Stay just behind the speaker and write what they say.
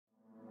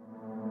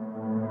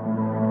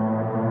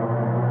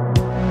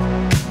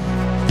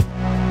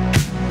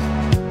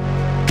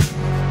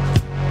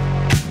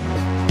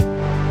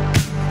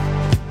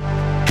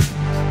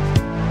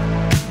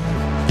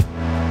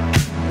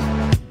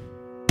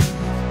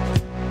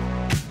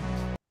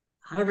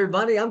Hi,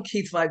 everybody. I'm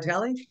Keith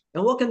Vitali,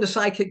 and welcome to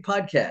SideKick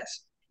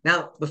Podcast.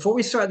 Now, before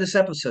we start this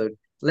episode,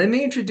 let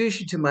me introduce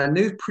you to my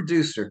new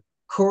producer,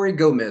 Corey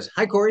Gomez.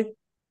 Hi, Corey.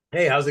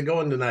 Hey, how's it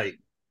going tonight?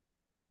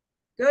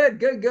 Good,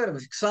 good, good. I'm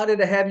excited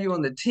to have you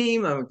on the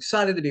team. I'm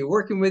excited to be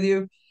working with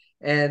you.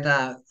 And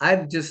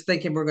I'm just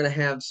thinking we're going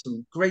to have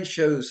some great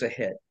shows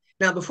ahead.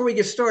 Now, before we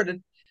get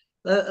started,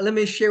 let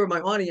me share with my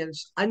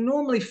audience. I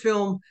normally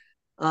film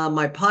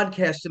my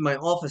podcast in my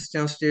office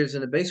downstairs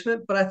in the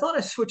basement, but I thought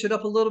I'd switch it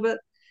up a little bit,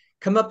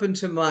 come up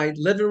into my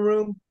living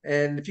room.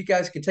 And if you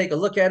guys can take a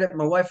look at it,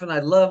 my wife and I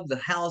love the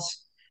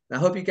house. And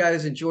I hope you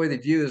guys enjoy the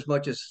view as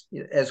much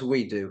as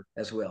we do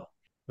as well.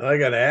 I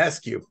got to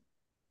ask you,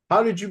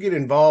 how did you get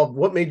involved?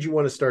 What made you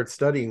want to start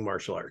studying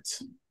martial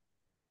arts?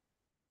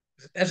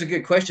 That's a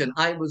good question.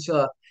 I was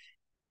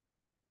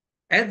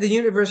at the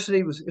university.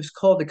 It was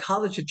called the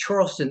College of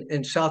Charleston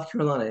in South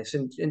Carolina. It's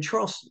in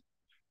Charleston.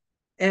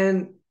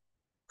 And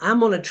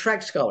I'm on a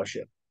track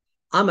scholarship.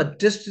 I'm a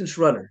distance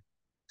runner.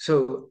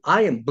 So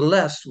I am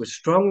blessed with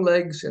strong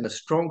legs and a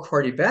strong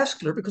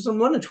cardiovascular because I'm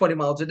running 20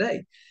 miles a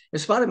day in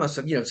spite of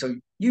myself. So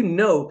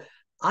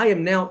I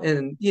am now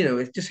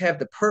just have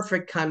the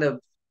perfect kind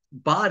of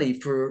body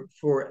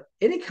for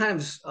any kind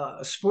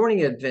of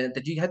sporting event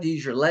that you have to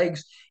use your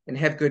legs and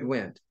have good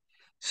wind.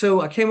 So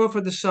I came over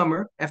for the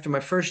summer after my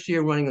first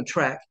year running on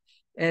track,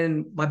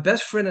 and my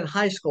best friend in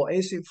high school,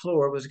 AC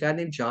floor, was a guy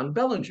named John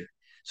Bellinger.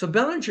 So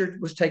Bellinger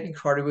was taking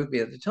cardio with me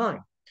at the time.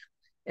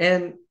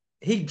 And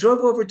he drove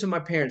over to my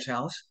parents'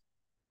 house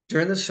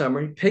during the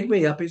summer. He picked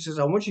me up. He says,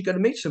 I want you to go to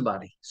meet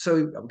somebody.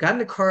 So I got in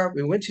the car.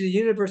 We went to the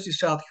University of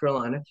South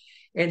Carolina,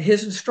 and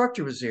his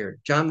instructor was there,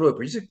 John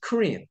Roper. He's a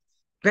Korean,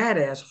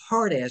 badass,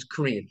 hard ass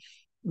Korean.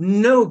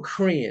 No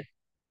Korean.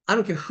 I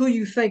don't care who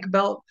you think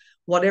about,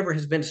 whatever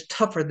has been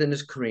tougher than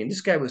this Korean.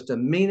 This guy was the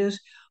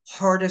meanest,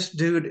 hardest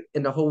dude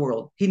in the whole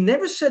world. He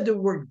never said the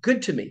word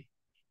good to me.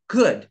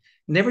 Good.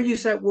 Never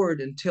used that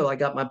word until I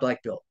got my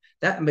black belt.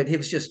 I mean, he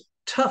was just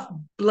tough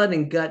blood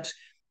and guts.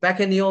 Back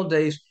in the old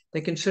days,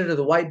 they considered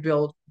the white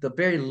belt the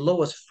very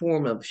lowest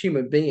form of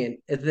human being.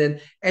 And then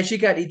as you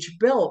got each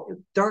belt,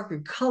 darker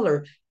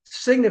color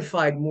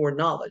signified more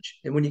knowledge.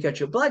 And when you got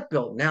your black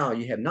belt, now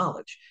you have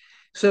knowledge.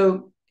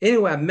 So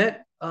anyway, I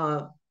met,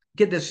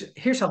 get this,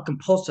 here's how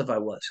compulsive I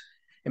was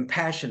and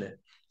passionate.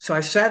 So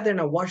I sat there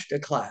and I watched a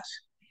class.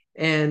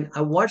 And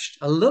I watched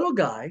a little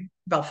guy,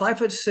 about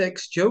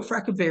 5'6", Joe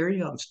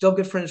Fraccaberry, I'm still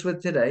good friends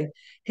with today.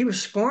 He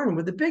was sparring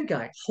with the big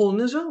guy, holding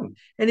his own,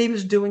 and he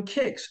was doing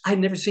kicks. I'd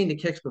never seen the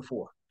kicks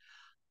before.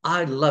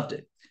 I loved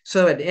it.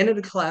 So at the end of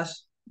the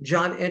class,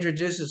 John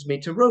introduces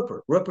me to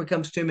Roper. Roper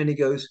comes to me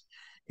and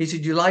he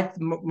said, you like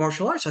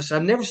martial arts? I said,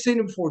 I've never seen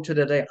it before till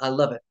today. I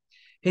love it.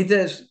 He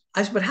says,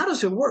 I said, but how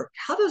does it work?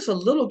 How does a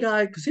little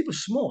guy, because he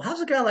was small,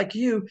 how's a guy like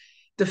you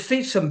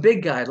defeat some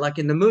big guy like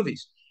in the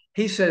movies?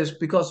 He says,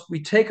 because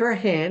we take our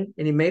hand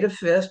and he made a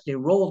fist, and he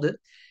rolled it.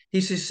 He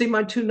says, see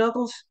my two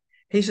knuckles?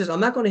 He says, I'm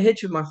not going to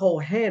hit you with my whole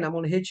hand. I'm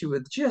going to hit you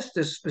with just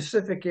this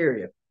specific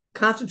area,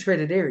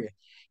 concentrated area.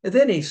 And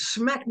then he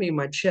smacked me in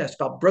my chest,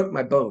 about broke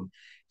my bone,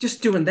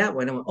 just doing that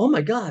one. I went, oh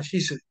my gosh. He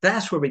said,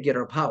 that's where we get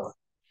our power.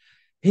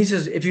 He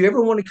says, if you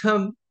ever want to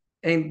come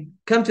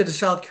to the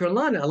South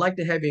Carolina, I'd like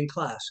to have you in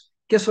class.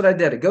 Guess what I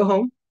did? I go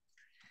home,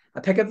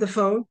 I pick up the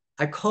phone,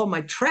 I call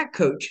my track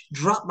coach,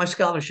 drop my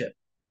scholarship.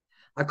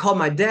 I called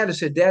my dad and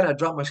said, Dad, I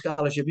dropped my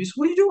scholarship. He said,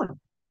 what are you doing?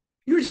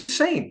 You're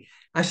insane.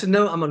 I said,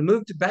 no, I'm going to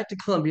move back to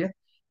Columbia.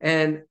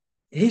 And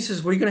he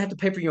says, well, you're going to have to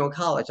pay for your own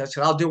college. I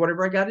said, I'll do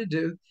whatever I got to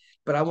do,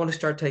 but I want to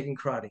start taking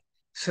karate.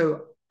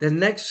 So the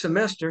next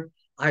semester,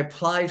 I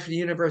applied for the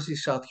University of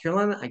South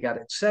Carolina. I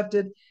got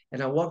accepted,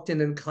 and I walked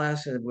in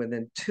class, and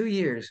within 2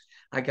 years,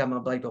 I got my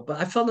black belt. But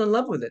I fell in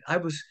love with it. I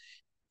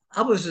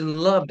was in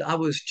love. I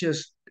was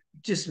just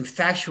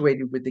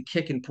infatuated with the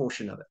kicking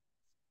portion of it.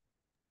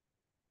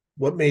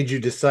 What made you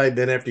decide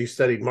then, after you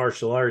studied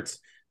martial arts,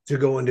 to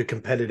go into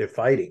competitive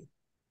fighting?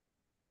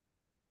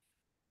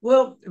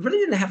 Well, it really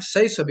didn't have to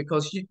say so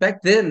because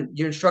back then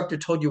your instructor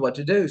told you what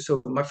to do.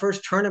 So my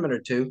first tournament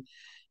or two,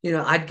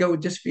 I'd go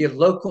just be a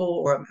local,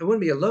 or it wouldn't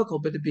be a local,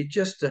 but it'd be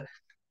just a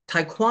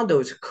taekwondo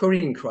is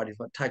Korean karate, is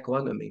what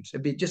taekwondo means.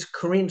 It'd be just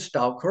Korean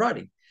style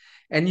karate.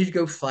 And you'd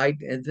go fight.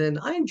 And then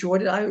I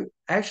enjoyed it.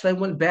 I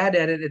went bad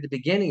at it at the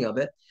beginning of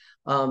it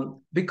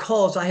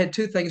because I had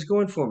two things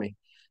going for me.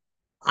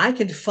 I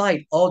can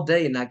fight all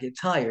day and not get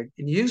tired.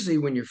 And usually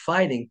when you're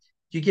fighting,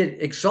 you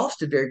get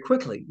exhausted very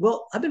quickly.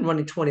 Well, I've been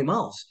running 20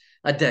 miles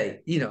a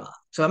day,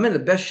 so I'm in the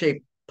best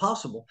shape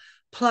possible.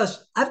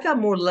 Plus, I got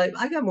more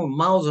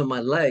miles on my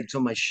legs,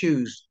 on my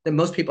shoes than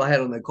most people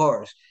had on their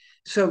cars.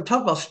 So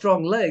talk about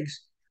strong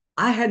legs.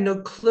 I had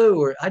no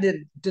clue, or I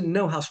didn't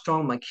know how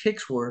strong my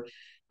kicks were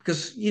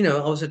because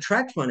I was a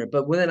track runner.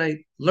 But when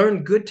I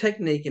learned good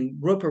technique, and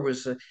Roper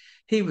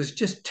he was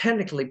just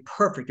technically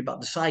perfect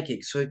about the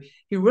SideKicks. So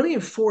he really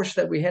enforced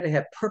that we had to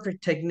have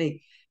perfect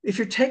technique. If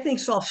your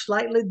technique's off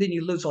slightly, then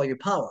you lose all your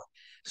power.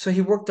 So he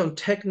worked on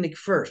technique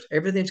first.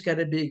 Everything's got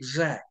to be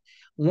exact.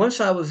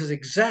 Once I was as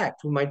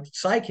exact with my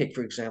sidekick,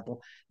 for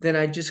example, then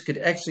I just could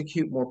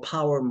execute more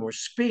power, more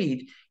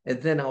speed,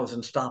 and then I was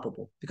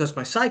unstoppable because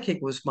my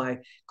sidekick was my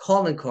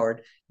calling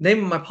card.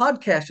 Name of my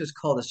podcast is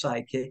called The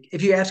Sidekick.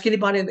 If you ask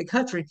anybody in the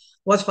country,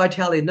 what's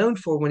Vitali known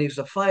for when he was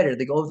a fighter,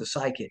 they go, oh, the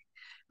sidekick.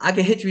 I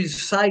can hit you with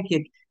the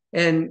sidekick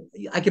and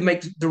I can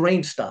make the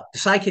rain stop. The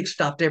sidekick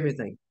stopped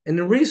everything. And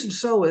the reason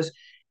so is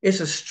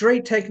it's a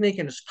straight technique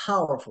and it's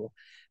powerful.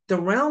 The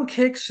round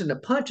kicks and the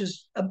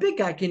punches, a big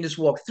guy can just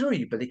walk through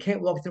you, but he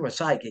can't walk through a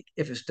sidekick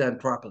if it's done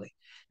properly.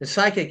 The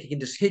sidekick can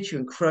just hit you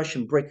and crush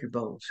and break your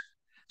bones.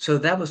 So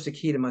that was the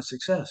key to my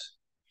success.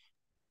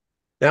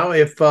 Now,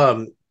 if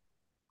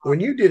when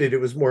you did it, it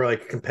was more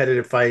like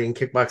competitive fighting,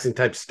 kickboxing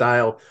type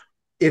style.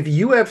 If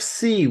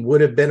UFC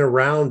would have been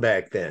around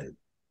back then,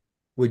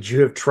 would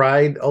you have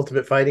tried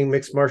Ultimate Fighting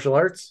mixed martial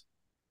arts?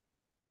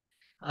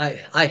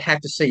 I have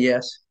to say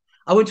yes.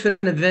 I went to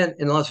an event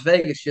in Las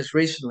Vegas just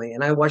recently,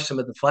 and I watched some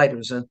of the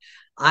fighters, and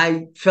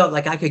I felt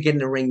like I could get in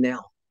the ring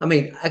now. I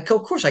mean, of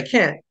course I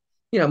can't.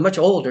 Much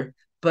older,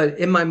 but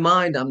in my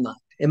mind, I'm not.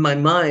 In my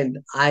mind,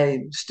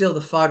 I'm still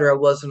the fighter I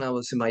was when I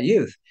was in my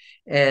youth,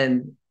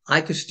 and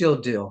I could still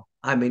do.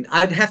 I mean,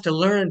 I'd have to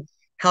learn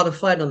how to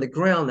fight on the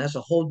ground. That's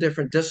a whole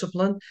different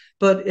discipline.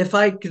 But if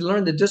I could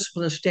learn the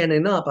discipline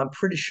standing up, I'm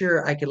pretty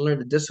sure I could learn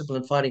the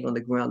discipline fighting on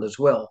the ground as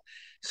well.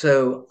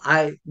 So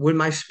with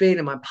my speed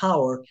and my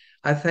power,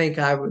 I think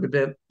I would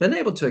have been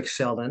able to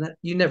excel in it.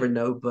 You never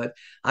know, but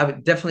I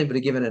would definitely would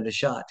have given it a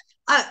shot.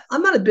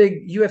 I'm not a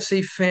big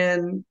UFC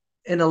fan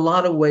in a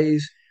lot of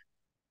ways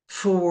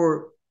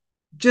for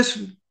just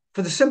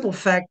for the simple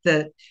fact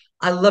that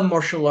I love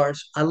martial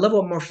arts. I love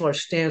what martial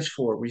arts stands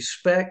for: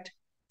 respect,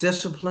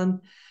 discipline.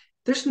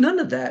 There's none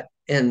of that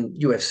in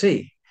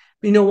UFC.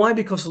 You know why?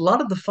 Because a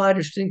lot of the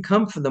fighters didn't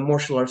come from the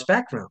martial arts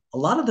background. A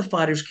lot of the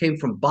fighters came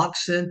from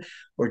boxing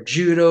or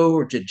judo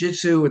or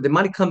jiu-jitsu, or they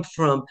might have come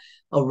from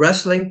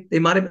wrestling. They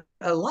might have,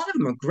 a lot of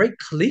them are great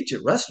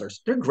collegiate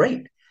wrestlers. They're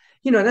great.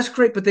 That's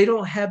great, but they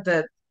don't have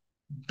that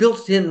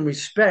built-in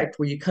respect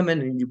where you come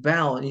in and you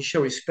bow and you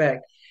show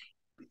respect.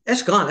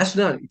 That's gone. That's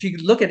done. If you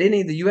look at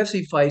any of the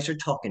UFC fights, they're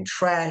talking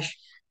trash.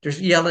 They're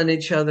yelling at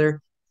each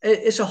other.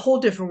 It's a whole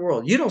different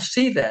world. You don't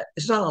see that.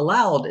 It's not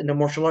allowed in the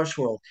martial arts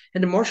world.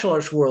 In the martial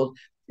arts world,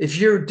 if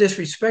you're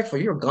disrespectful,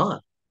 you're gone.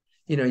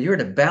 You're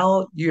to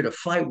bow, you're to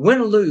fight, win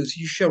or lose.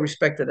 You show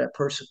respect to that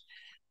person.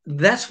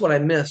 That's what I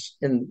miss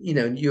in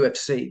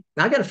UFC.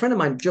 Now I got a friend of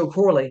mine, Joe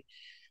Corley,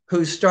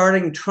 who's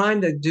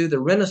trying to do the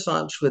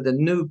renaissance with the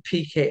new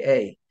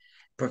PKA,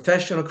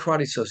 Professional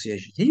Karate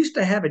Association. He used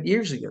to have it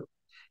years ago,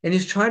 and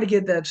he's trying to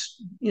get that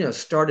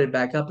started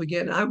back up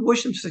again. I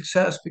wish him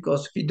success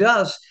because if he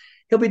does,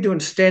 he'll be doing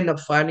stand up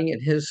fighting in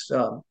his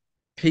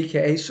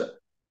PKA. So,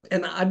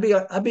 and I'd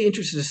be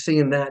interested in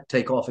seeing that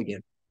take off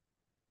again.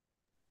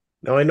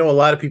 Now, I know a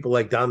lot of people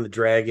like Don the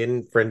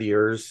Dragon, friend of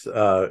yours.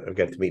 I've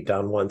got to meet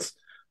Don once.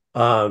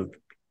 Um,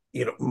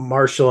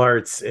 martial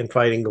arts and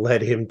fighting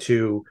led him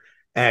to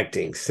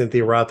acting.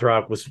 Cynthia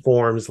Rothrock was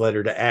forms, led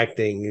her to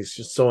acting. It's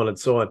just so on and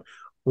so on.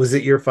 Was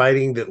it your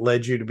fighting that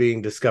led you to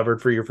being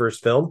discovered for your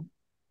first film?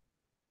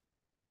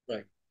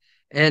 Right.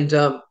 And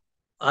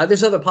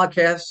there's other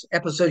podcast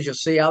episodes you'll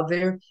see out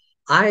there.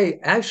 I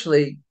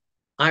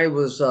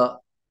was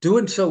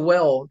doing so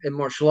well in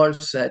martial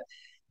arts that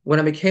when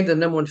I became the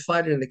number one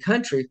fighter in the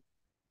country,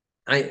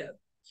 I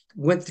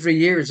went 3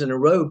 years in a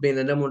row being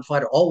the number one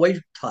fighter, all weight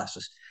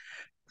classes.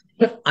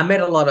 I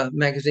made a lot of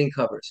magazine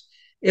covers.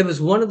 It was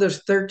one of those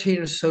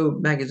 13 or so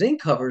magazine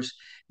covers.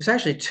 It's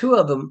actually two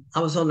of them.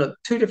 I was on the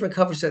two different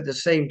covers at the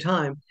same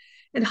time.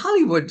 And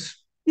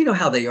Hollywood's, you know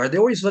how they are.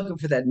 They're always looking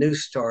for that new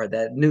star,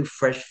 that new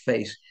fresh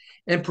face.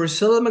 And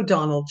Priscilla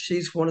McDonald,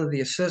 she's one of the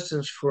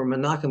assistants for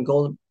Menachem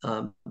Gold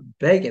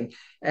Bagan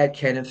at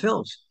Canon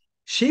Films.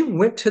 She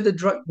went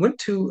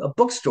to a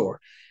bookstore,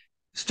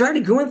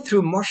 started going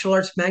through martial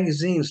arts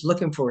magazines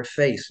looking for a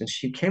face, and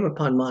she came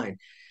upon mine.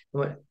 I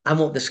went, I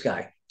want this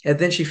guy. And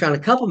then she found a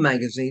couple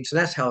magazines, and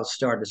that's how it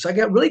started. So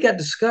really got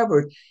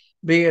discovered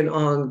being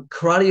on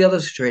Karate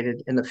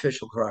Illustrated and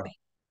Official Karate.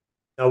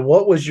 Now,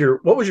 what was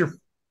your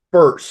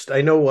first?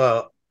 I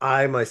know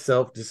I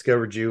myself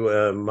discovered you.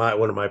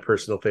 One of my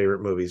personal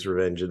favorite movies,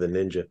 Revenge of the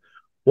Ninja.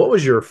 What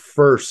was your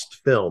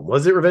first film?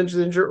 Was it Revenge of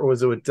the Ninja, or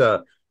was it?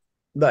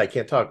 No, I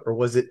can't talk. Or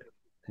was it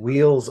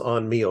Wheels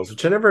on Meals?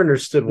 Which I never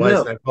understood why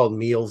it's No, not called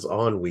Meals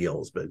on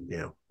Wheels, but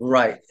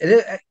right.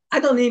 I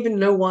don't even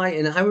know why.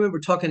 And I remember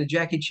talking to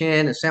Jackie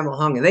Chan and Sammo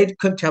Hung, and they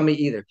couldn't tell me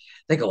either.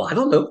 They go, well, I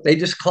don't know. They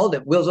just called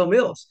it Wheels on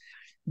Wheels.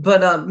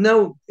 But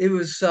no, it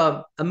was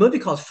a movie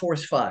called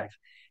Force Five.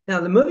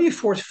 Now, the movie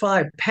Force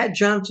Five, Pat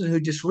Johnson,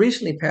 who just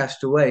recently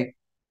passed away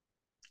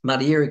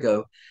about a year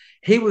ago,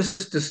 he was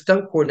the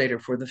stunt coordinator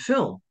for the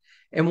film.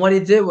 And what he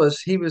did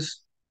was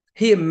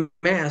he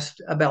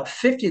amassed about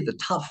 50 of the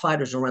top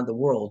fighters around the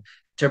world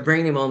to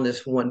bring him on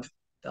this one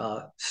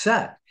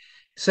set.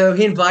 So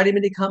he invited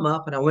me to come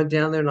up, and I went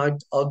down there and I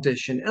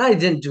auditioned. And I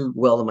didn't do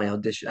well in my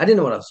audition. I didn't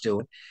know what I was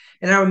doing.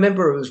 And I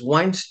remember it was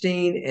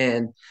Weinstein,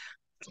 and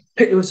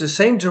it was the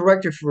same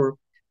director for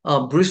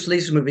Bruce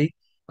Lee's movie,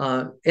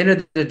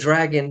 Enter the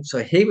Dragon.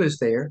 So he was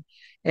there,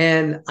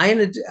 and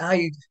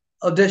I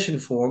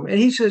auditioned for him, and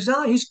he says,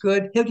 "Oh, he's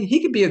good.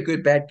 He could be a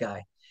good bad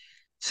guy."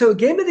 So it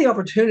gave me the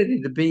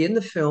opportunity to be in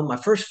the film. My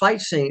first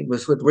fight scene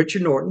was with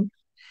Richard Norton,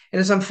 and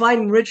as I'm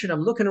fighting Richard,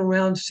 I'm looking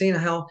around, seeing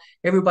how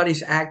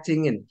everybody's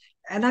acting,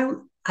 and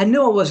I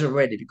knew I wasn't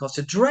ready because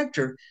the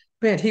director,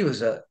 man, he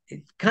was a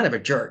kind of a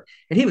jerk,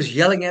 and he was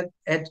yelling at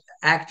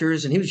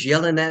actors, and he was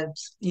yelling at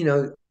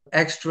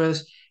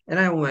extras, and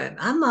I went,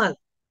 I'm not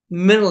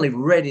mentally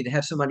ready to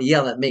have somebody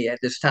yell at me at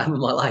this time of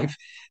my life.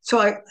 So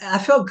I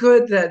felt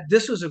good that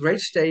this was a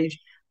great stage.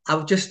 I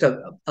was just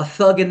a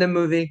thug in the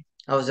movie.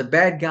 I was a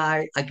bad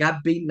guy. I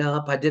got beaten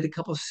up. I did a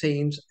couple of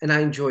scenes, and I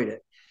enjoyed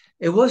it.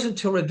 It wasn't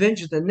until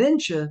Revenge of the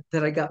Ninja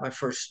that I got my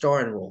first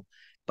starring role.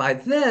 By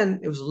then,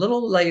 it was a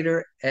little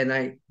later, and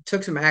I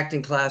took some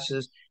acting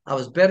classes. I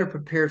was better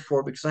prepared for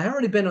it because I had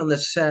already been on the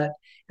set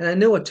and I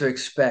knew what to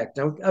expect.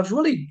 I was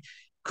really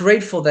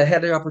grateful that I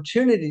had the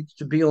opportunity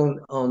to be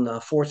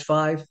on Force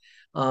Five,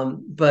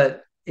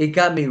 but it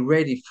got me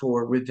ready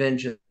for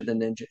Revenge of the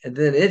Ninja, and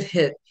then it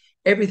hit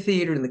every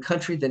theater in the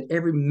country. Then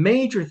every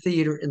major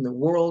theater in the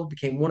world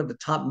became one of the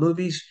top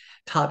movies,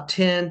 top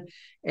 10,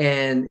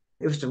 and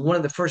it was one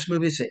of the first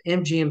movies that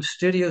MGM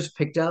Studios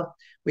picked up.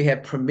 We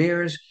had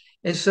premieres.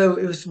 And so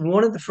it was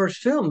one of the first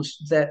films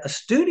that a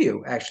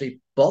studio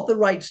actually bought the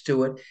rights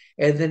to it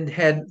and then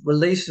had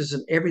releases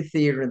in every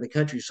theater in the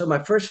country. So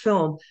my first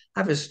film,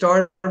 I have a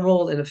starring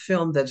role in a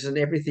film that's in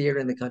every theater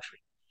in the country.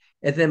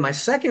 And then my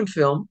second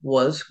film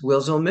was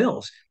Wheels on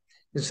Mills.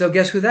 And so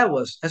guess who that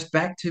was? That's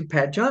back to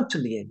Pat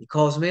Johnson again. He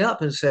calls me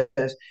up and says,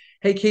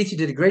 "Hey Keith, you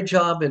did a great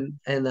job in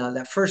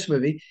that first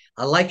movie.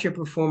 I liked your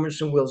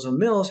performance in Wheels on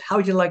Mills. How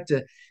would you like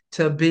to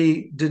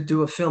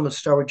do a film and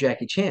star with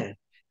Jackie Chan?"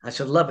 I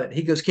said, "Love it."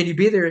 He goes, "Can you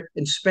be there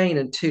in Spain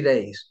in 2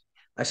 days?"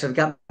 I said, "I've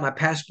got my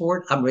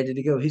passport. I'm ready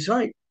to go." He's all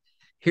right.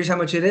 Here's how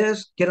much it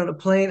is. Get on a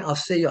plane. I'll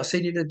see you. I'll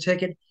send you the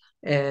ticket.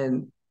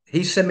 And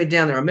he sent me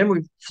down there. I remember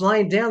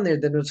flying down there.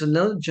 There was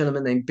another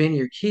gentleman named Benny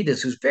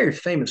Urquidez, who's very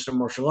famous for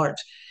martial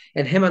arts.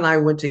 And him and I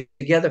went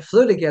together,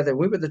 flew together.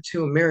 We were the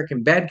two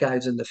American bad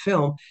guys in the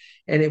film.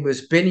 And it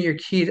was Benny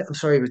Urquidez, I'm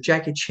sorry, it was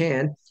Jackie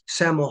Chan,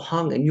 Sammo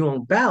Hung, and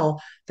Yuen Bao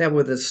that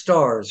were the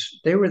stars.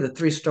 They were the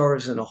three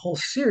stars in a whole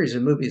series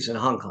of movies in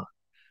Hong Kong.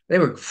 They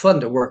were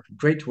fun to work,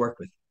 great to work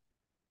with.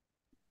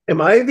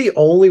 Am I the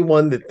only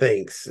one that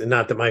thinks, and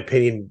not that my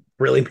opinion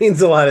really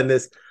means a lot in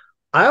this,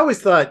 I always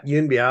thought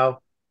Yun Biao,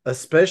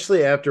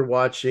 especially after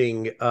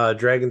watching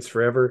Dragons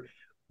Forever,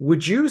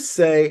 would you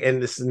say,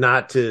 and this is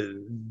not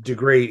to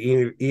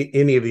degrade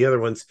any of the other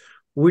ones,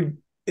 would,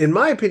 in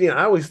my opinion,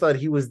 I always thought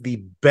he was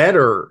the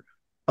better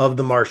of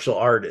the martial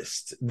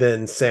artists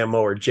than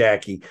Sammo or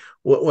Jackie.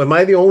 Am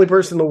I the only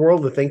person in the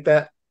world to think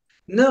that?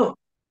 No,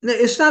 no,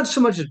 it's not so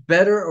much as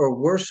better or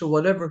worse or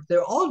whatever.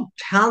 They're all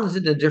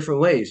talented in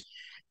different ways.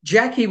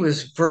 Jackie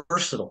was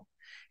versatile.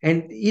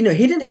 And he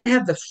didn't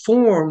have the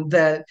form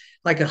that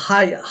like a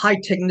high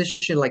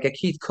technician like a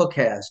Keith Cook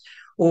has,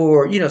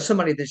 or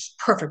somebody that's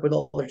perfect with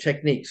all their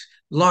techniques.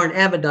 Lauren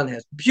Avedon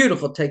has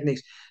beautiful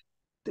techniques.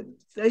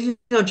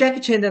 Jackie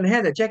Chan doesn't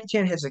have that. Jackie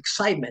Chan has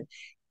excitement,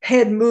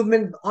 head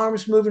movement,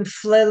 arms moving,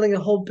 flailing a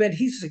whole bit.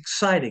 He's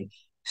exciting.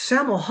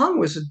 Sammo Hung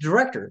was a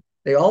director.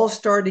 They all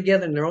starred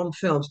together in their own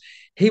films.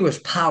 He was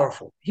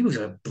powerful. He was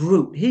a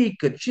brute. He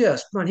could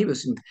just run.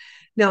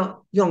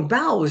 Now Young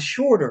Bao was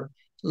shorter,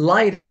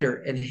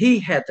 lighter, and he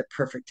had the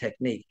perfect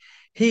technique.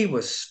 He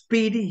was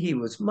speedy.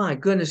 My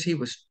goodness, he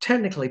was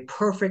technically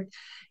perfect.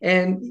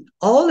 And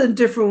all in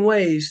different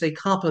ways, they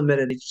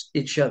complemented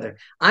each other.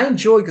 I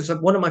enjoyed because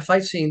one of my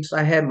fight scenes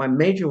I had, my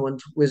major one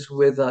was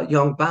with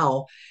Young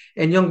Bao,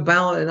 and Young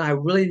Bao and I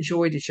really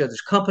enjoyed each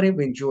other's company.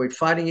 We enjoyed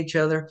fighting each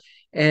other,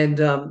 and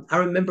I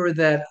remember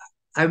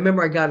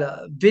I got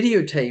a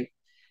videotape.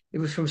 It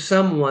was from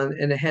someone,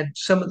 and it had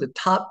some of the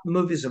top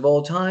movies of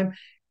all time.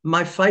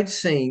 My fight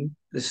scene,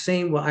 the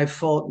scene where I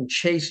fought and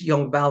chased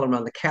Young Bao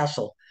around the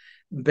castle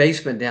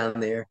basement down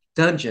there,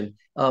 dungeon,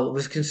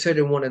 was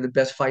considered one of the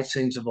best fight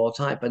scenes of all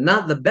time, but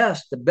not the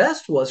best. The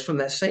best was from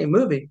that same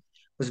movie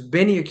was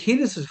Benny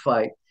Urquidez's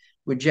fight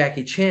with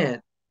Jackie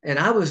Chan. And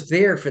I was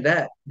there for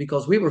that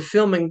because we were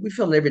filming, we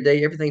filmed every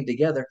day, everything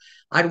together.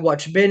 I'd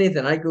watch Benny,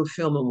 then I'd go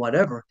film and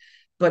whatever.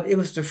 But it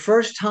was the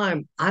first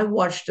time I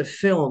watched a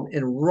film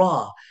in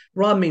raw.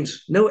 Raw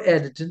means no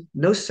editing,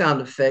 no sound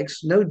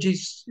effects, no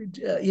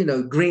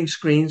green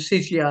screen,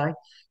 CGI.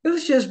 It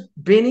was just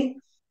Benny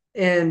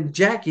and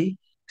Jackie.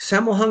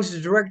 Sammo Hung's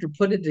the director,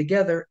 put it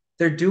together.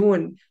 They're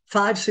doing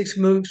 5, 6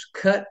 moves,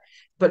 cut.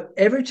 But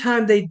every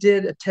time they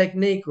did a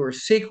technique or a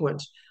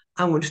sequence,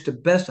 I went, it's the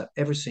best I've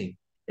ever seen.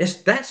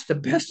 That's the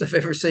best I've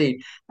ever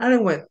seen. And I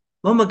went,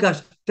 oh my gosh,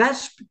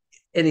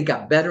 and it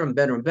got better and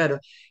better and better.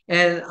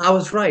 And I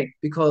was right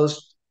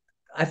because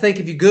I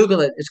think if you Google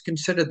it, it's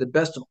considered the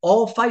best of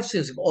all fight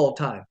scenes of all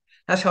time.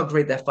 That's how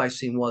great that fight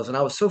scene was. And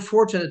I was so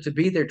fortunate to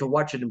be there to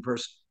watch it in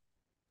person.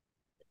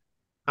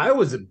 I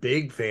was a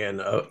big fan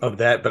of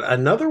that, but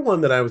another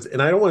one that I was,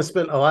 and I don't want to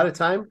spend a lot of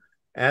time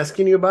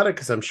asking you about it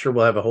because I'm sure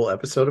we'll have a whole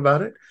episode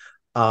about it.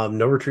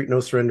 No Retreat, No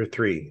Surrender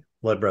 3.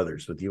 Blood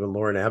Brothers with you and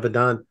Lauren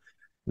Avedon.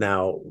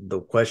 Now,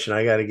 the question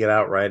I got to get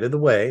out right of the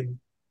way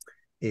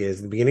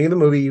is the beginning of the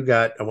movie.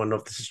 I want to know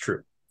if this is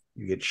true.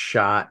 You get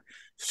shot.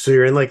 So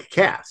you're in like a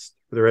cast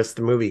for the rest of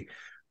the movie.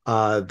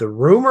 The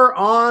rumor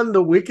on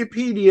the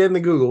Wikipedia and the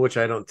Google, which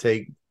I don't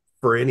take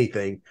for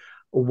anything,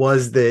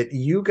 was that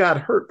you got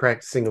hurt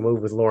practicing a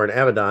move with Lauren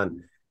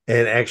Avedon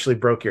and actually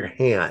broke your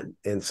hand.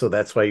 And so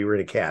that's why you were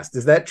in a cast.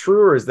 Is that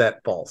true or is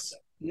that false?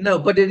 No,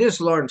 but it is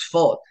Lauren's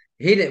fault.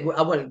 He didn't.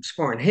 I wasn't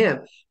scoring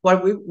him.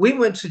 But we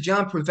went to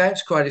John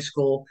Pravat's karate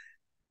school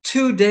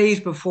 2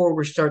 days before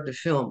we start the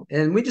film,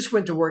 and we just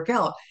went to work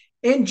out.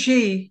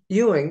 N.G.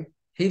 Ewing,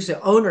 he's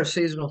the owner of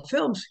Seasonal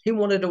Films. He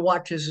wanted to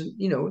watch us,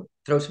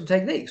 throw some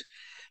techniques.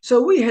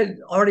 So we had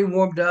already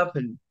warmed up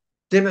and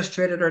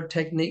demonstrated our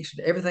techniques,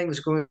 and everything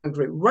was going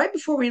great. Right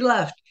before we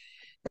left,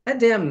 that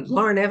damn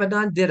Lauren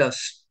Avedon did a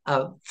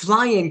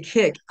flying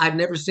kick I'd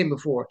never seen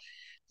before.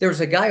 There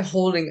was a guy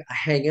holding a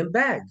hanging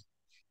bag.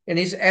 And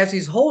as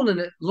he's holding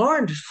it,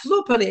 Lauren just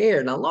flew up in the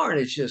air. Now Lauren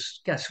is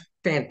just got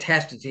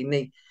fantastic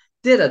technique.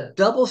 Did a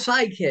double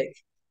side kick,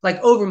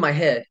 like over my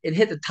head. It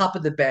hit the top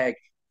of the bag,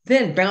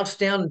 then bounced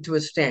down into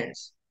a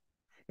stance.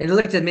 And he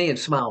looked at me and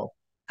smiled.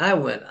 I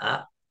went,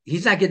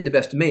 he's not getting the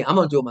best of me. I'm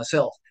gonna do it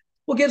myself.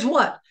 Well, guess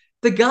what?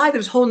 The guy that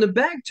was holding the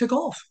bag took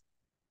off.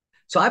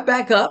 So I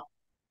back up,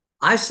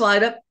 I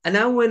slide up, and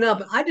I went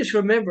up. I just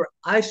remember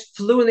I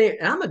flew in the air,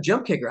 and I'm a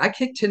jump kicker. I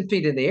kicked 10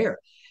 feet in the air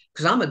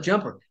because I'm a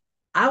jumper.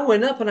 I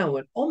went up and I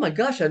went, oh my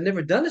gosh, I've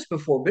never done this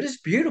before, but it's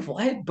beautiful.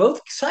 I had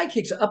both side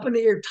kicks up in the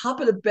air, top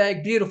of the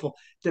bag, beautiful.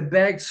 The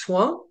bag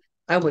swung.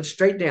 I went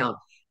straight down.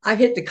 I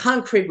hit the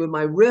concrete with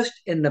my wrist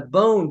and the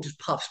bone just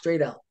popped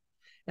straight out.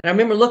 And I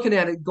remember looking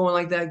at it going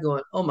like that,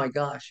 going, oh my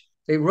gosh.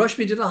 They rushed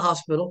me to the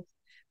hospital.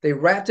 They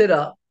wrapped it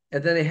up.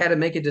 And then they had to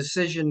make a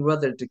decision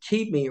whether to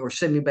keep me or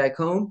send me back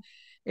home.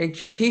 And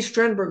Keith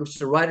Strenberg was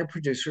the writer,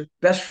 producer,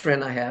 best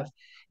friend I have.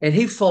 And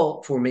he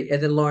fought for me.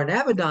 And then Lauren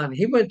Avedon,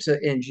 he went to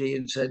NG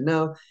and said,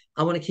 no,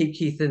 I want to keep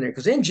Keith in there.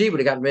 Because NG would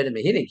have gotten rid of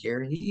me. He didn't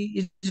care.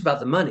 He's about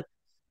the money.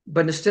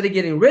 But instead of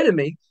getting rid of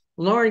me,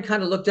 Lauren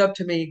kind of looked up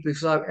to me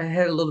because I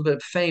had a little bit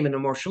of fame in the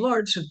martial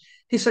arts. And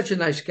he's such a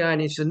nice guy.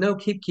 And he said, no,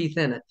 keep Keith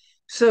in it.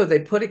 So they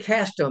put a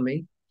cast on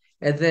me.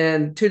 And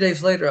then 2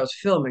 days later, I was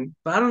filming.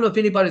 But I don't know if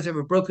anybody's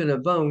ever broken a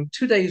bone.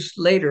 2 days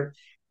later,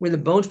 when the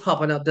bone's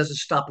popping out, doesn't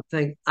stop a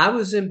thing. I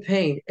was in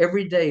pain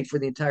every day for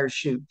the entire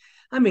shoot.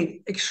 I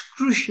mean,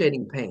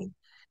 excruciating pain.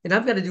 And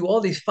I've got to do all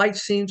these fight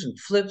scenes and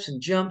flips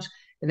and jumps.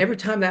 And every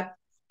time that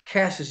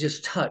cast is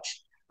just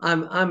touched,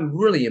 I'm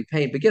really in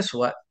pain. But guess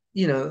what?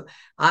 You know,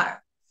 I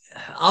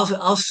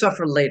I'll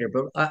suffer later,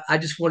 but I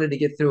just wanted to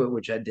get through it,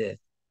 which I did.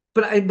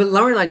 But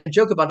Lauren, I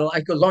joke about it.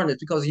 I go, Lauren,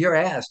 it's because of your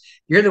ass.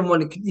 You're the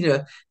one,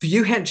 if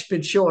you hadn't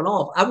been showing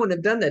off, I wouldn't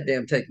have done that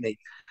damn technique.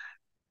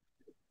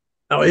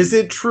 Now, is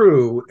it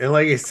true? And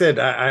like I said,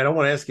 I don't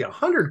want to ask you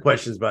 100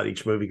 questions about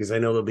each movie because I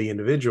know they'll be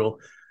individual.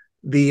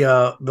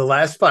 The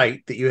last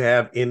fight that you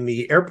have in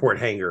the airport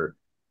hangar,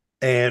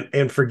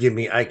 and forgive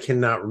me, I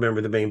cannot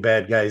remember the main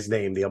bad guy's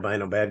name, the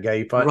albino bad guy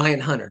you fought. Ryan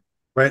Hunter.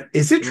 Right?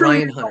 Is it true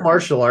Ryan you know Hunter.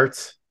 martial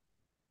arts?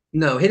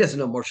 No, he doesn't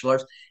know martial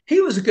arts.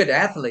 He was a good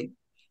athlete.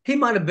 He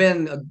might have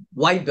been a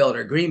white belt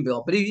or a green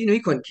belt, but he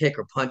couldn't kick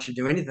or punch or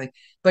do anything.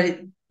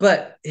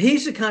 But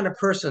he's the kind of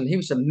person. He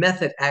was a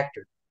method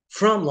actor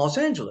from Los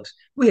Angeles.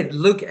 We had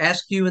Luke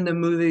Askew in the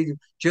movie,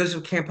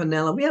 Joseph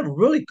Campanella. We had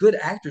really good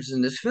actors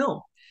in this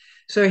film.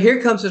 So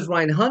here comes this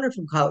Ryan Hunter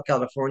from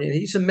California, and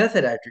he's a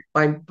method actor.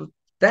 By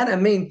that I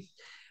mean,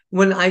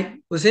 when I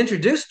was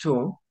introduced to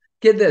him,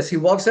 get this, he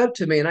walks up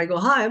to me and I go,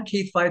 "Hi, I'm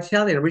Keith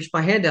Vitali," and I reached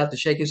my hand out to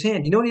shake his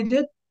hand. You know what he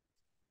did?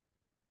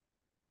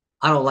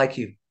 I don't like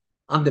you.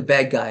 I'm the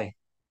bad guy.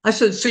 I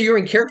said, so you're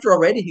in character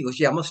already? He goes,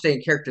 yeah, I'm going to stay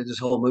in character this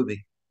whole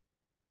movie.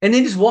 And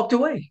then he just walked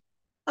away.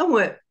 I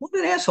went, what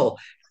an asshole.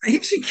 He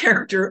was in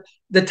character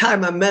the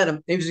time I met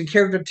him. He was in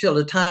character till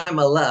the time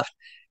I left.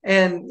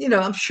 And,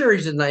 I'm sure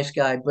he's a nice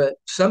guy, but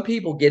some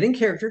people get in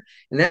character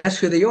and that's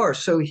who they are.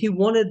 So he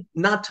wanted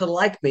not to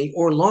like me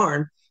or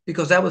Lauren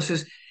because that was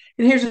his.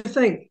 And here's the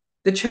thing,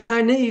 the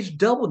Chinese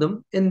doubled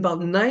him in about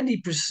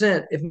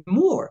 90%, if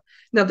more.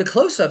 Now, the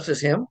close ups is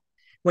him.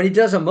 When he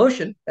does a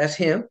motion, that's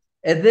him.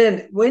 And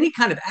then when any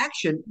kind of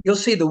action, you'll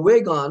see the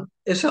wig on.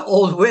 It's an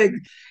old wig.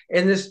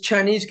 And this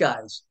Chinese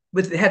guys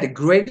they had the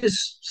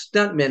greatest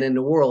stuntmen in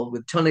the world.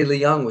 With Tony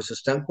Leung was the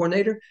stunt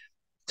coordinator.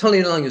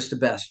 Tony Leung is the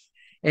best.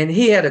 And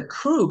he had a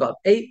crew, about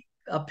 8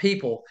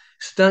 people,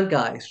 stunt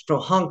guys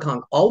from Hong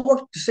Kong, all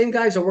worked, the same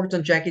guys that worked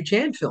on Jackie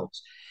Chan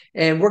films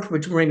and worked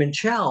with Raymond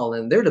Chow.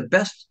 And they're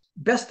the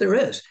best there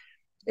is.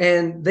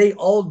 And they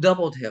all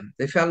doubled him.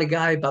 They found a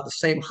guy about the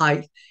same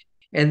height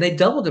and they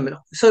doubled him.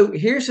 So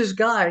here's this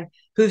guy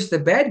who's the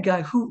bad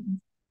guy who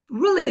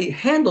really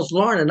handles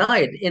Lauren and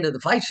I at the end of the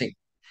fight scene.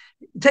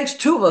 It takes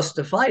two of us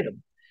to fight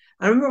him.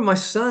 I remember my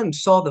son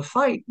saw the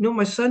fight.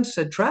 My son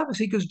said, Travis,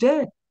 he goes,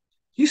 Dad,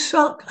 you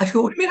suck. I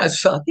go, what do you mean I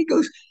suck?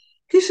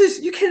 He says,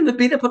 you can't even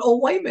beat up an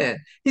old white man.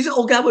 He's an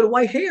old guy with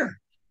white hair.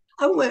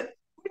 I went,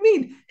 what do you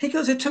mean? He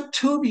goes, it took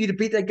two of you to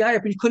beat that guy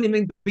up and you couldn't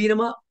even beat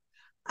him up.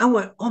 I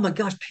went, oh my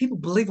gosh, people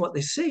believe what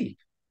they see.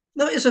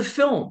 No, it's a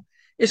film.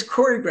 It's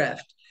choreographed.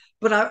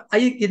 But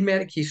I get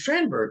mad at Keith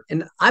Strandberg.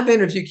 And I've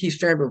interviewed Keith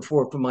Strandberg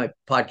before for my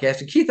podcast.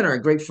 And Keith and I are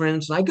great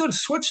friends. And I go to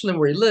Switzerland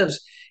where he lives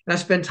and I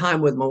spend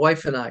time with my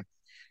wife and I.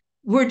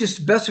 We're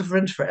just best of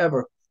friends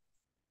forever.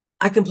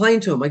 I complain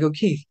to him. I go,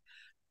 Keith,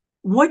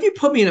 why do you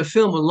put me in a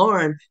film with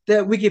Lauren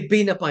that we get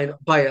beaten up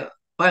by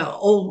a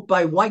old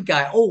white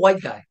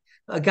guy,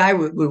 a guy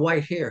with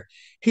white hair?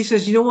 He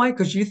says, you know why?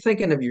 Because you're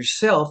thinking of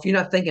yourself. You're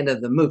not thinking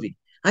of the movie.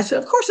 I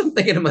said, of course I'm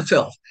thinking of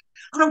myself.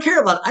 I don't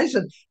care about it. I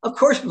said, of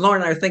course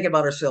Lauren and I are thinking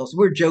about ourselves.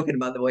 We're joking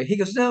about the way. He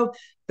goes, no,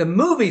 the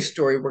movie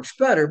story works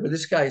better, but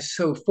this guy is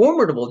so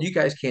formidable, you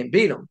guys can't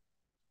beat him.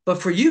 But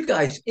for you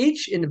guys,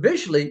 each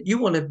individually, you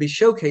want to be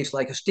showcased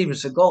like a Steven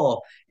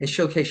Seagal and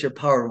showcase your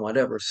power and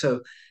whatever.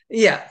 So,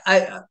 yeah,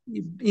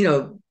 you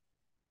know,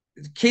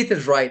 Keith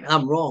is right.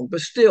 I'm wrong.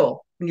 But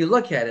still, when you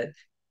look at it,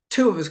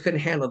 two of us couldn't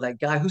handle that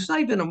guy who's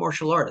not even a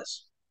martial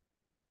artist.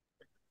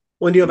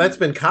 Well, that's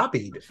been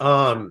copied.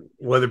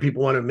 Whether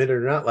people want to admit it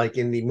or not, like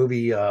in the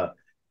movie, and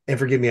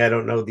forgive me, I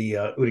don't know the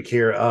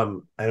Udakir,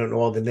 I don't know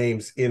all the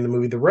names in the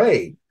movie The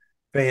Raid.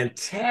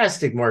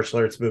 Fantastic martial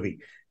arts movie.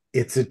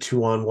 It's a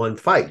 2-on-1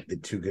 fight. The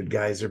two good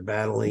guys are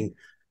battling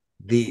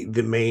the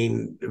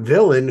main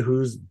villain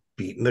who's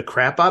beating the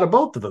crap out of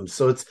both of them.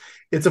 So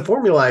it's a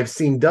formula I've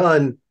seen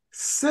done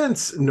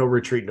since No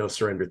Retreat, No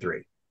Surrender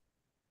 3.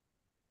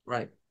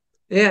 Right.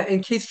 Yeah,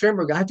 and Keith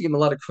Strindberg, I have to give him a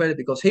lot of credit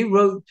because he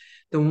wrote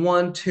the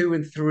one, two,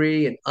 and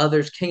three, and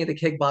others, King of the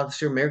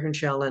Kickboxer, American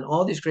Shaolin,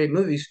 all these great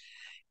movies.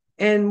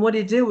 And what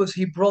he did was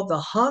he brought the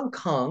Hong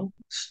Kong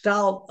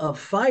style of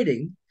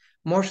fighting,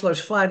 martial arts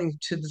fighting,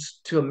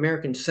 to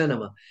American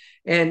cinema.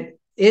 And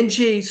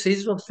NG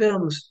Seasonal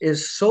Films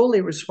is solely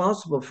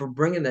responsible for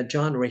bringing that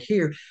genre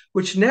here,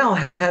 which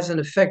now has an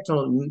effect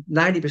on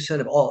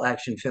 90% of all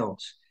action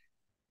films.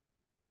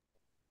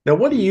 Now,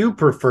 what do you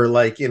prefer?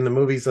 Like in the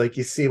movies, like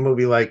you see a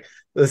movie like,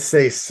 let's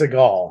say,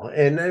 Seagal.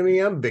 And I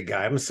mean, I'm a big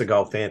guy, I'm a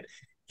Seagal fan.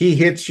 He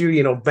hits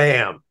you,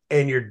 bam,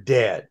 and you're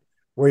dead.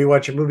 Where you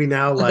watch a movie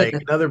now, like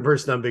another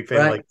person I'm a big fan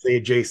of, Right. like,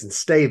 say, Jason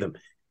Statham.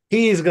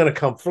 He's going to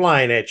come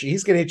flying at you.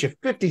 He's going to hit you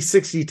 50,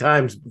 60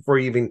 times before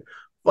you even,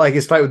 like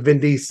his fight with Vin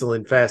Diesel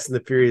in Fast and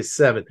the Furious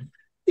 7.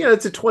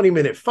 It's a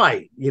 20-minute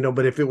fight,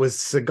 but if it was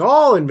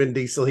Seagal and Vin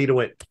Diesel, he'd have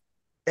went,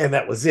 and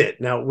that was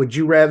it. Now, would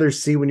you rather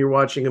see when you're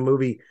watching a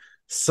movie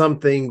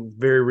something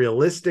very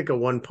realistic, a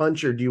one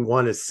punch, or do you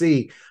want to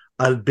see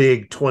a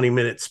big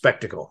 20-minute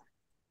spectacle?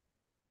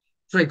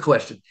 Great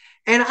question.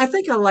 And I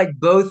think I like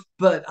both,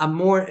 but I'm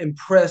more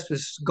impressed with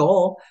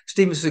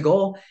Steven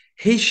Seagal.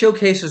 He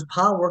showcases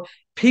power.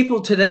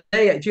 People today,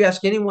 if you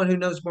ask anyone who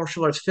knows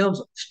martial arts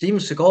films, Steven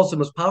Seagal is the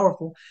most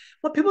powerful.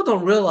 What people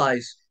don't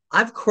realize,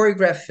 I've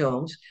choreographed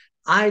films.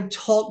 I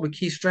taught with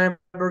Keith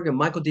Strandberg and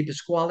Michael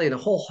DePasquale and a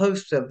whole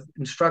host of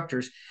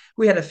instructors.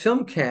 We had a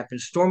film camp in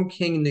Storm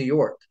King, New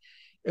York,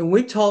 and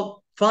we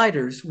taught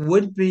fighters,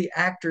 would-be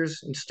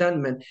actors and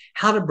stuntmen,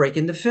 how to break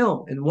into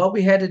film. And what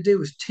we had to do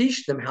was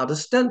teach them how to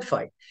stunt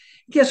fight.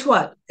 Guess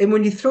what? And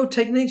when you throw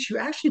techniques, you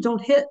actually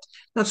don't hit.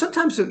 Now,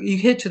 sometimes you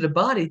hit to the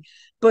body,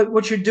 but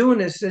what you're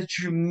doing is that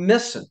you're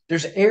missing.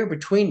 There's air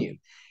between you.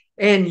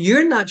 And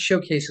you're not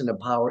showcasing the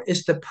power.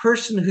 It's the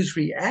person who's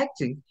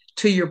reacting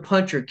to your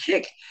punch or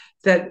kick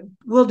that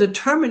will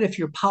determine if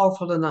you're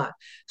powerful or not.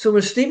 So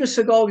when Steven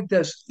Seagal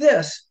does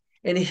this,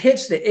 and he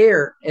hits the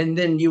air and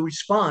then you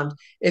respond.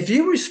 If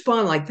you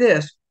respond like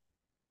this,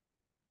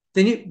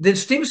 then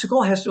Steven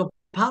Seagal has no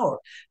power.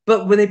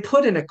 But when they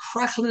put in a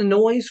crackling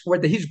noise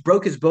where he's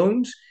broke his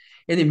bones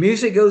and the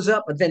music goes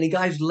up, but then the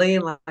guy's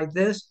laying like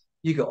this,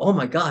 you go, oh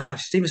my gosh,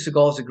 Steven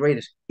Seagal is the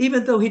greatest,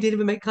 even though he didn't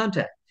even make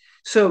contact.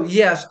 So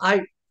yes,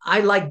 I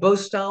like both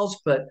styles,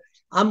 but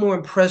I'm more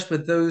impressed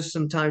with those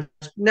sometimes.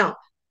 Now,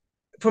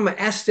 from an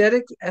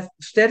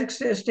aesthetic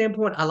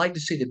standpoint, I like to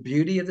see the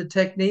beauty of the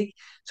technique.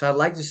 So I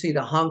like to see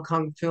the Hong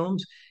Kong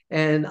films,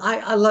 and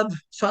I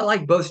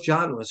like both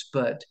genres.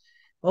 But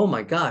oh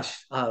my gosh,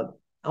 I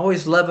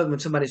always love it when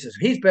somebody says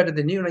he's better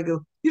than you, and I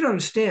go, you don't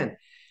understand.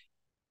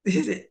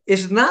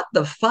 It's not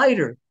the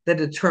fighter that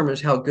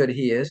determines how good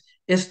he is;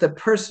 it's the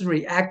person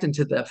reacting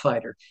to that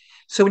fighter.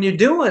 So when you're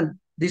doing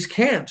these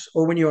camps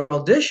or when you're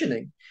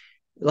auditioning,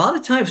 a lot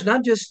of times,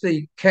 not just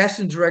the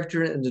casting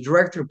director and the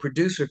director and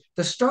producer,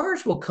 the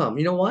stars will come.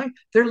 You know why?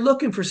 They're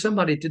looking for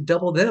somebody to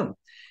double them.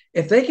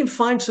 If they can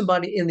find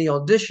somebody in the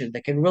audition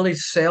that can really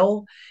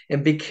sell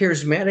and be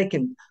charismatic,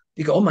 and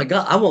you go, oh my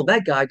God, I want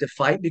that guy to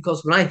fight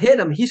because when I hit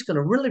him, he's going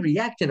to really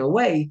react in a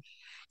way,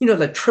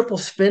 the triple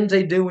spins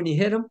they do when you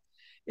hit him.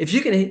 If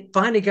you can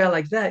find a guy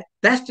like that,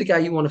 that's the guy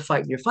you want to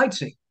fight in your fight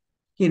scene.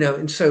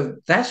 And so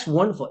that's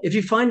wonderful. If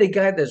you find a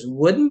guy that's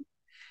wooden,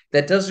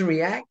 that doesn't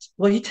react,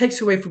 well, he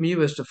takes away from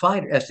you as the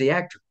fighter, as the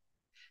actor.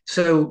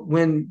 So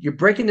when you're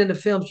breaking into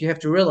films, you have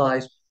to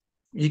realize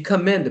you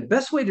come in. The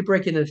best way to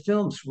break into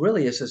films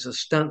really is as a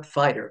stunt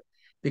fighter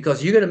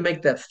because you're going to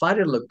make that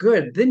fighter look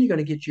good. Then you're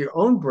going to get your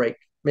own break,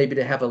 maybe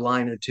to have a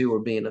line or two or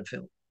be in a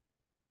film.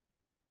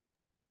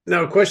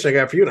 Now, a question I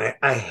got for you, and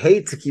I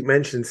hate to keep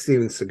mentioning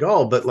Steven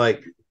Seagal, but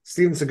like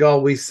Steven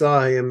Seagal, we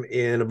saw him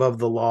in Above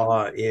the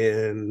Law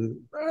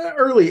in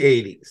early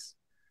 80s.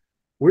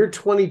 We're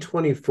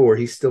 2024.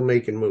 He's still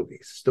making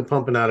movies, still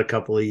pumping out a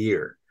couple a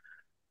year.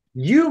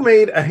 You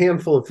made a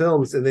handful of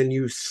films and then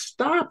you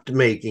stopped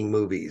making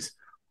movies.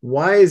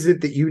 Why is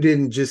it that you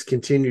didn't just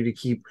continue to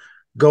keep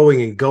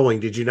going and going?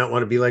 Did you not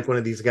want to be like one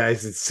of these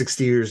guys that's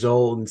 60 years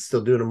old and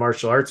still doing a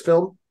martial arts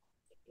film?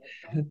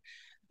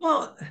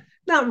 Well,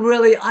 not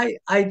really.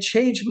 I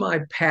changed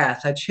my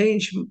path. I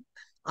changed.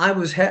 I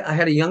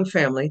had a young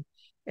family,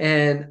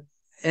 and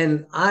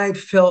I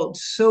felt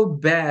so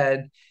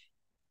bad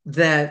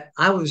that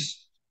I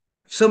was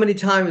so many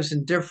times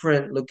in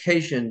different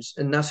locations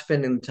and not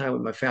spending the time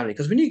with my family.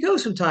 Because when you go,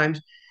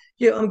 sometimes,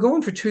 I'm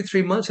going for 2,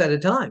 3 months at a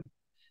time.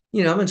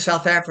 I'm in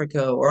South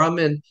Africa or I'm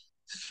in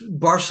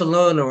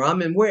Barcelona or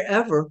I'm in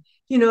wherever,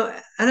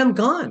 and I'm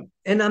gone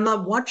and I'm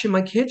not watching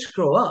my kids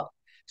grow up.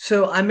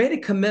 So I made a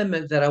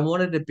commitment that I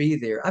wanted to be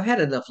there. I've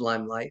had enough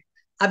limelight.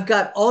 I've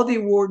got all the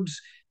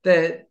awards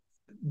that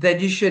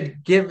you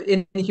should give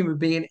any human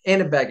being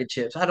and a bag of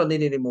chips. I don't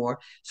need any more.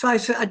 So I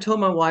told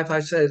my wife, I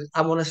said,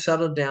 I want to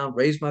settle down,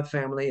 raise my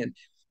family. And,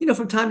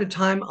 from time to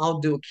time, I'll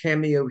do a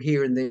cameo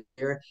here and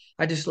there.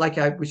 I just, like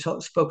we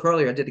spoke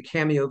earlier, I did a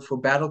cameo for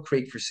Battle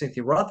Creek for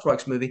Cynthia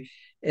Rothrock's movie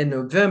in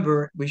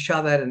November. We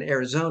shot that in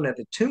Arizona at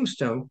the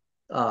Tombstone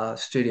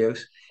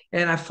Studios.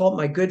 And I fought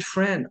my good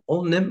friend,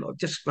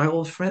 just my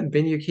old friend,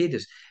 Ben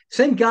Yakitis.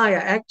 Same guy I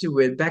acted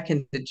with back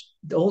in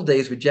the old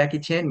days with Jackie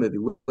Chan movie,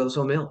 Wills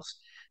on Mills.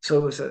 So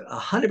it was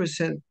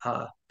 100%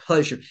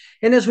 pleasure.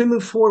 And as we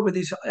move forward with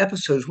these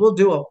episodes, we'll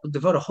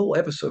devote a whole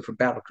episode for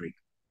Battle Creek.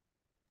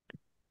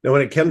 Now,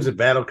 when it comes to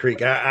Battle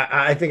Creek,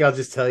 I think I'll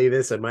just tell you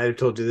this. I might have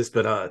told you this,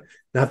 but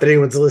not that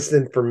anyone's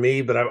listening for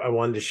me, but I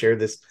wanted to share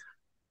this.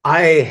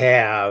 I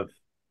have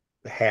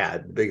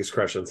had the biggest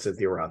crush on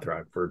Cynthia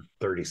Rothrock for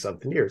 30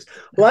 something years,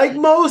 like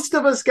most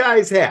of us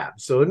guys have.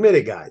 So admit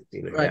it, guys.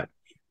 Right. Yeah.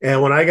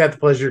 And when I got the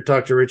pleasure to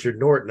talk to Richard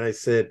Norton, I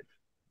said,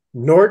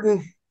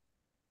 Norton,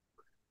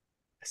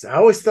 I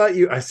always thought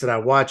I said, I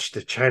watched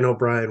the China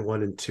O'Brien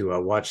 1 and 2. I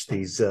watched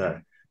these,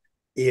 God,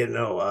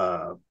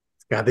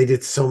 they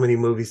did so many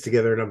movies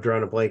together, and I'm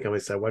drawing a blank on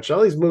myself. I watched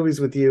all these movies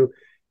with you,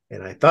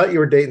 and I thought you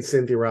were dating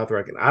Cynthia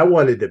Rothrock, and I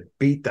wanted to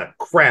beat the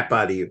crap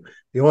out of you.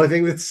 The only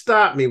thing that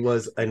stopped me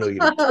was I know you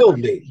killed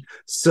me.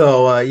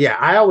 So, yeah,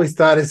 I always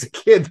thought as a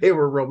kid they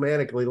were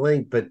romantically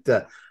linked,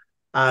 but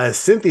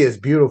Cynthia is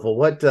beautiful.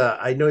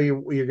 I know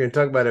you're going to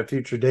talk about a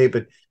future date,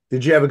 but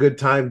did you have a good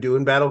time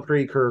doing Battle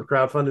Creek, her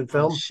crowdfunded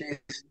Oh,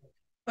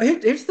 film?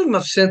 here's the thing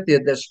about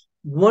Cynthia. That's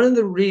one of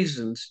the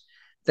reasons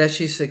that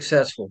she's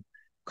successful.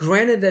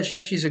 Granted that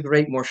she's a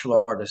great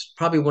martial artist,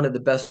 probably one of the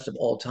best of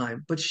all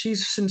time, but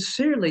she's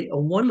sincerely a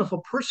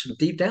wonderful person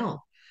deep down.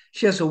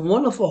 She has a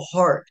wonderful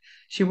heart.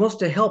 She wants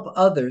to help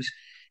others.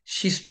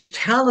 She's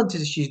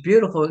talented. She's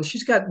beautiful. And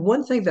she's got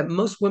one thing that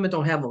most women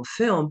don't have on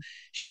film.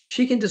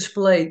 She can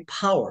display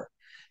power.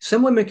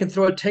 Some women can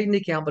throw a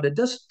technique out, but it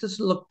doesn't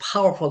look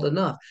powerful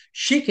enough.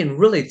 She can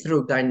really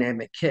throw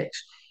dynamic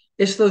kicks.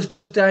 It's those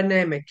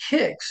dynamic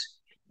kicks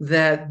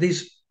that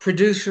these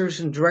producers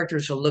and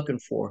directors are looking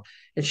for.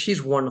 And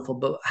she's wonderful.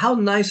 But how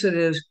nice it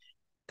is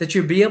that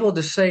you'll be able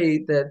to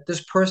say that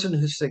this person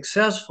who's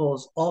successful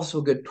is also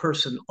a good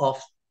person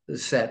off the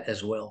set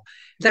as well.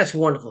 That's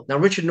wonderful. Now,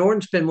 Richard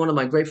Norton's been one of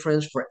my great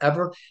friends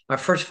forever. My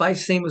first fight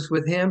scene was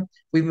with him.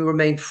 We've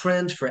remained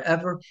friends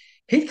forever.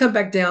 He'd come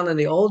back down in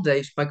the old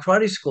days, my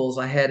karate schools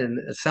I had in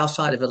the south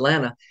side of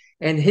Atlanta,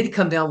 and he'd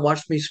come down,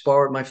 watch me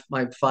spar with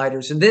my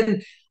fighters. And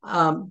then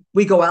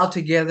we go out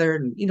together,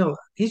 and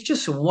he's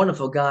just a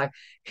wonderful guy.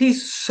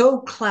 He's so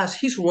class.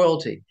 He's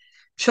royalty.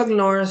 Chuck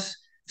Norris,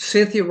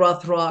 Cynthia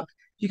Rothrock,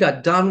 you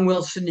got Don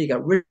Wilson, you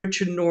got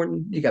Richard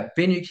Norton, you got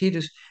Ben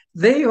Yakitis.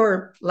 They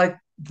are like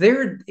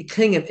they're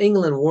King of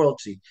England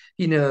royalty.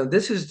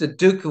 This is the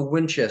Duke of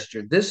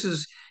Winchester. This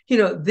is,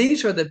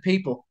 these are the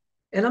people.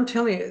 And I'm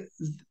telling you,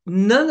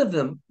 none of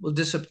them will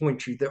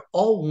disappoint you. They're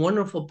all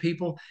wonderful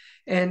people.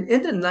 And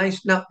isn't it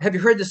nice? Now, have you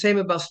heard the same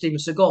about Steven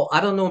Seagal?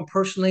 I don't know him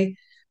personally.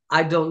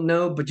 I don't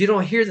know, but you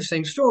don't hear the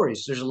same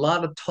stories. There's a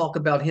lot of talk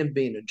about him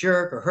being a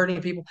jerk or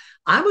hurting people.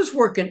 I was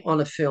working on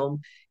a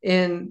film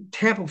in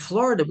Tampa,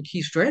 Florida with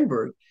Keith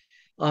Strandberg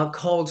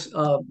called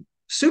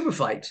Super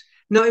Fights.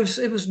 No,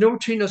 it was No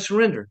Retreat, No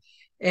Surrender.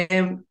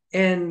 And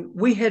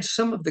we had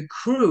some of the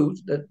crew,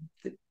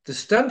 the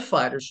stunt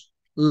fighters,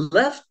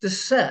 left the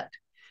set.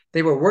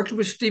 They were working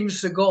with Steven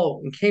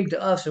Seagal and came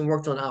to us and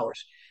worked on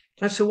ours.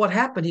 And I said, what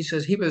happened? He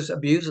says, he was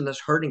abusing us,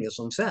 hurting us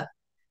on set.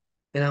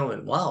 And I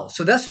went, wow.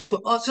 So that's the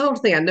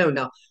only thing I know.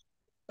 Now,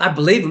 I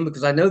believe him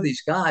because I know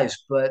these guys,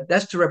 but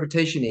that's the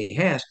reputation he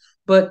has.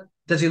 But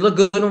does he look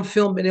good on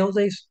film in the old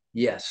days?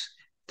 Yes.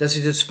 Does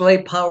he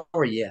display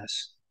power?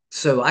 Yes.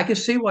 So I can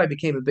see why he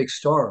became a big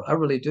star. I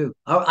really do.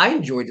 I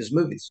enjoyed his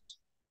movies.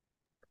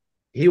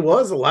 He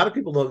was. A lot of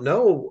people don't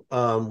know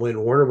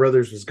when Warner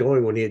Brothers was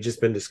going, when he had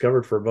just been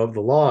discovered for Above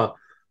the Law.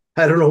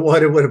 I don't know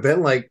what it would have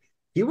been like.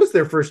 He was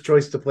their first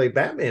choice to play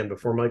Batman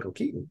before Michael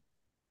Keaton.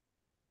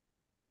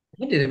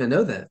 I didn't even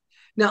know that.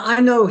 Now I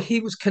know he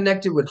was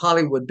connected with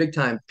Hollywood big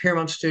time,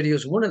 Paramount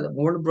Studios, one of the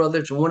Warner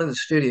Brothers, one of the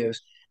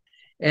studios.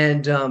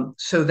 And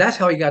so that's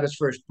how he got his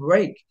first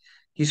break.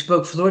 He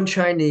spoke fluent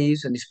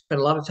Chinese and he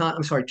spent a lot of time,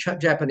 I'm sorry,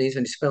 Japanese,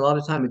 and he spent a lot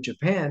of time in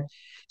Japan.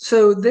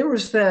 So there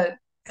was that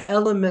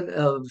element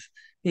of,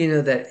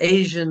 that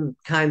Asian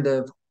kind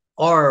of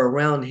aura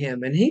around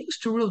him. And he was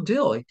the real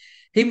deal.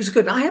 He was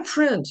good. I have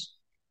friends,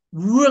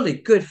 really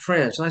good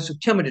friends. And I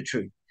said, tell me the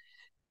truth.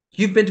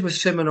 You've been to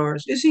his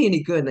seminars. Is he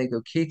any good? And they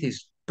go, Keith,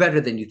 he's better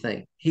than you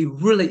think. He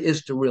really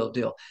is the real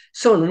deal.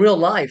 So in real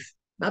life,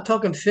 not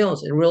talking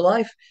films, in real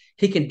life,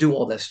 he can do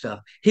all that stuff.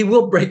 He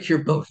will break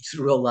your bones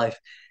in real life.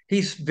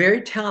 He's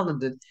very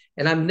talented,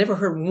 and I've never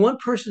heard one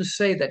person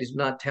say that he's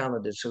not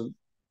talented. So,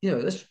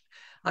 this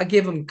I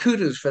give him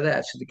kudos for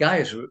that. So the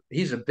guy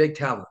he's a big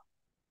talent.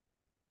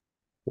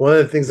 One of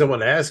the things I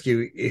want to ask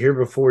you here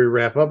before we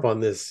wrap up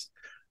on this,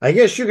 I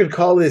guess you could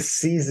call this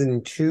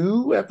season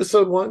 2,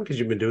 episode 1, because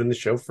you've been doing the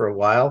show for a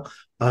while.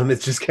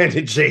 It's just kind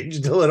of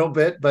changed a little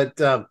bit,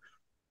 but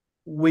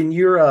when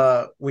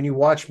you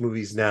watch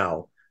movies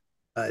now,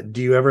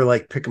 do you ever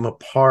like pick them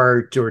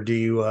apart, or do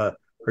you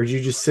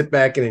just sit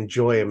back and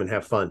enjoy them and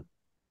have fun?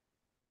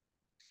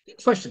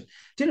 Question.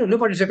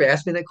 Nobody's ever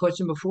asked me that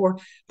question before.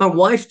 My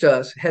wife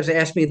has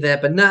asked me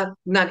that, but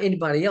not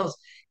anybody else.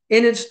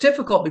 And it's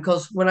difficult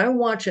because when I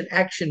watch an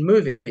action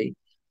movie,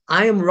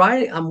 I'm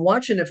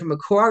watching it from a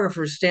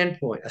choreographer's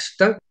standpoint, a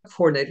stunt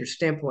coordinator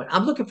standpoint.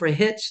 I'm looking for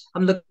hits,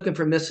 I'm looking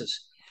for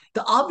misses.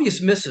 The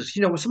obvious misses,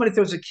 when somebody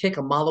throws a kick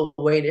a mile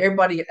away and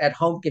everybody at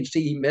home can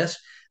see he missed,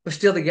 but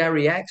still the guy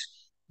reacts.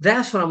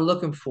 That's what I'm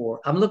looking for.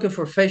 I'm looking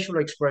for facial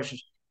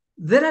expressions.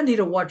 Then I need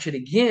to watch it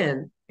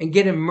again and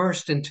get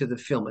immersed into the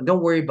film. And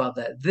don't worry about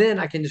that. Then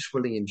I can just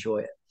really enjoy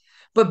it.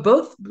 But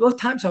both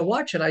times I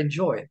watch it, I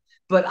enjoy it.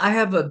 But I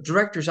have a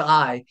director's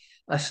eye,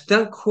 a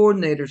stunt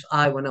coordinator's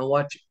eye when I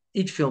watch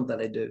each film that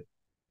I do.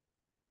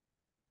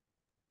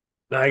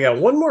 Now, I got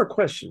one more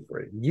question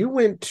for you. You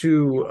went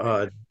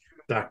to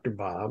Dr.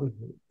 Bob.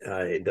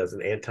 It does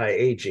an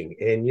anti-aging,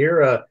 and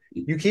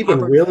you keep in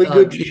really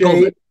good shape.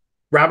 Goldman.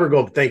 Robert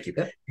Goldman, thank you.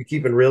 Yep. You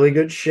keep in really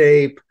good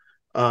shape.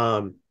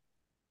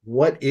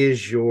 What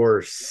is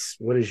your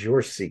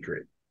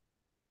secret?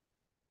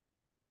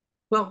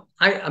 Well,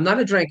 I'm not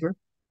a drinker.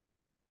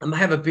 I'm gonna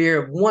have a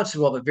beer once in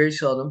a while, but very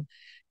seldom.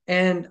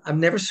 And I've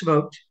never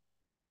smoked,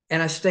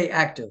 and I stay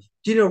active.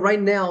 Right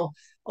now,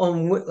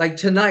 like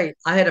tonight,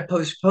 I had to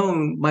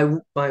postpone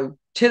my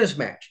tennis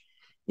match.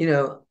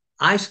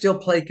 I still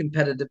play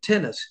competitive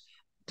tennis.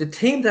 The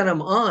team that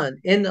I'm on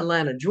in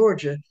Atlanta,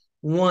 Georgia,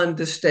 won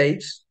the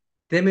states.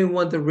 Then we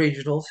won the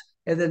regionals,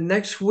 and then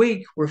next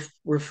week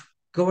we're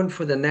going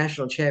for the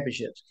national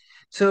championships.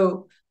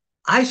 So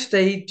I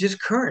stay just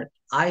current.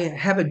 I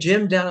have a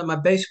gym down in my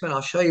basement.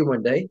 I'll show you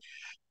one day.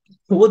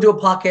 We'll do a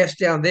podcast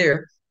down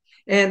there,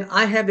 and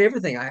I have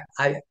everything.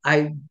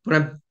 I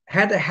when I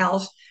had the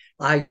house,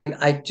 I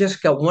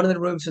just got one of the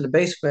rooms in the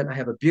basement. I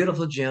have a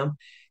beautiful gym,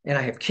 and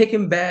I have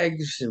kicking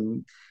bags,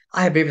 and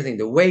I have everything.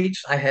 The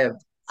weights. I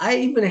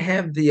even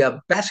have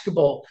the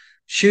basketball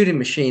shooting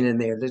machine in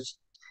there.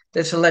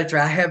 That's electric.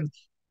 I have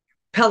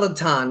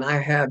Peloton. I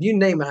have, you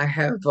name it. I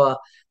have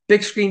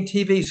big screen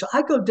TV. So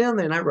I go down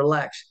there and I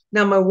relax.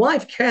 Now, my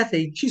wife,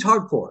 Kathy, she's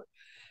hardcore.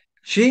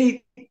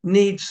 She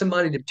needs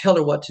somebody to tell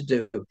her what to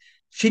do.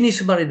 She needs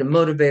somebody to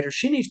motivate her.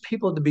 She needs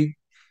people to be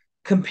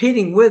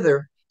competing with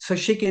her so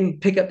she can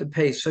pick up the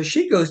pace. So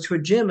she goes to a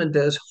gym and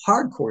does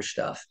hardcore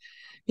stuff.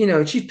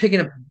 She's picking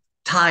up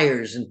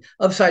tires and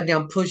upside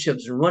down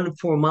push-ups and running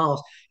 4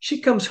 miles.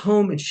 She comes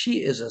home and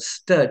she is a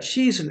stud.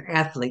 She's an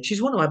athlete.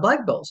 She's one of my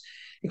black belts.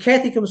 And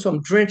Kathy comes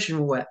home drenched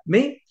and wet.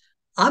 Me,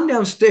 I'm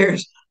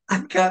downstairs.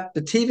 I've got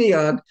the TV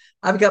on.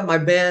 I've got my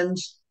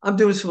bands. I'm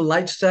doing some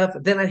light stuff.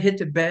 Then I hit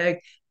the bag.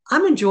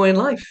 I'm enjoying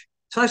life.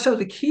 So I said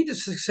the key to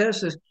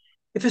success is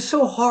if it's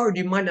so hard,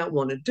 you might not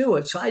want to do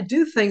it. So I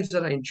do things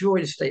that I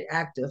enjoy to stay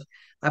active.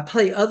 I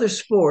play other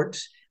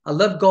sports. I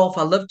love golf.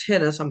 I love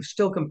tennis. I'm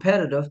still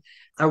competitive.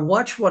 I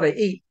watch what I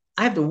eat.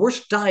 I have the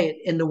worst diet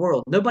in the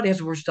world. Nobody has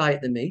a worse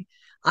diet than me.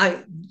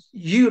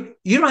 You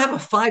don't have a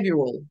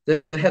 5-year-old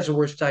that has a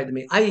worse diet than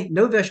me. I eat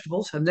no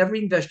vegetables. I've never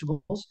eaten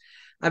vegetables.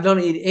 I don't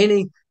eat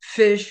any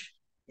fish,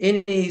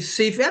 any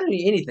seafood. I don't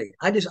eat anything.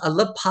 I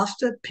love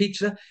pasta,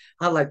 pizza.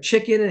 I like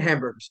chicken and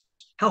hamburgers.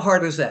 How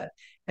hard is that?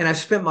 And I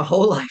spent my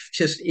whole life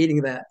just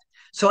eating that.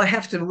 So I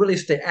have to really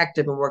stay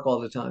active and work all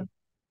the time.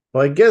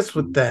 Well, I guess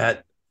with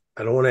that,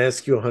 I don't want to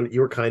ask you.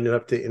 You were kind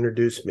enough to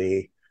introduce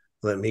me.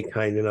 Let me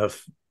kind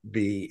enough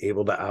be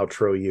able to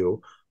outro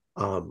you.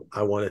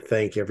 I want to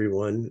thank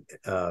everyone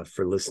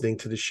for listening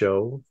to the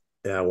show.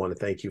 I want to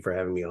thank you for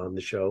having me on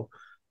the show.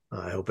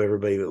 I hope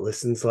everybody that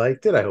listens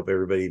liked it. I hope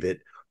everybody that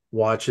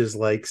watches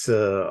likes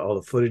all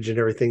the footage and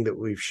everything that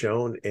we've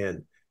shown.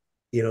 And,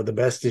 the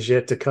best is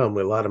yet to come.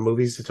 With a lot of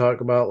movies to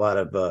talk about, a lot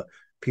of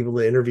people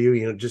to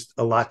interview, just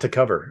a lot to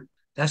cover.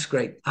 That's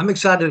great. I'm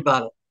excited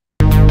about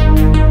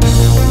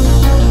it.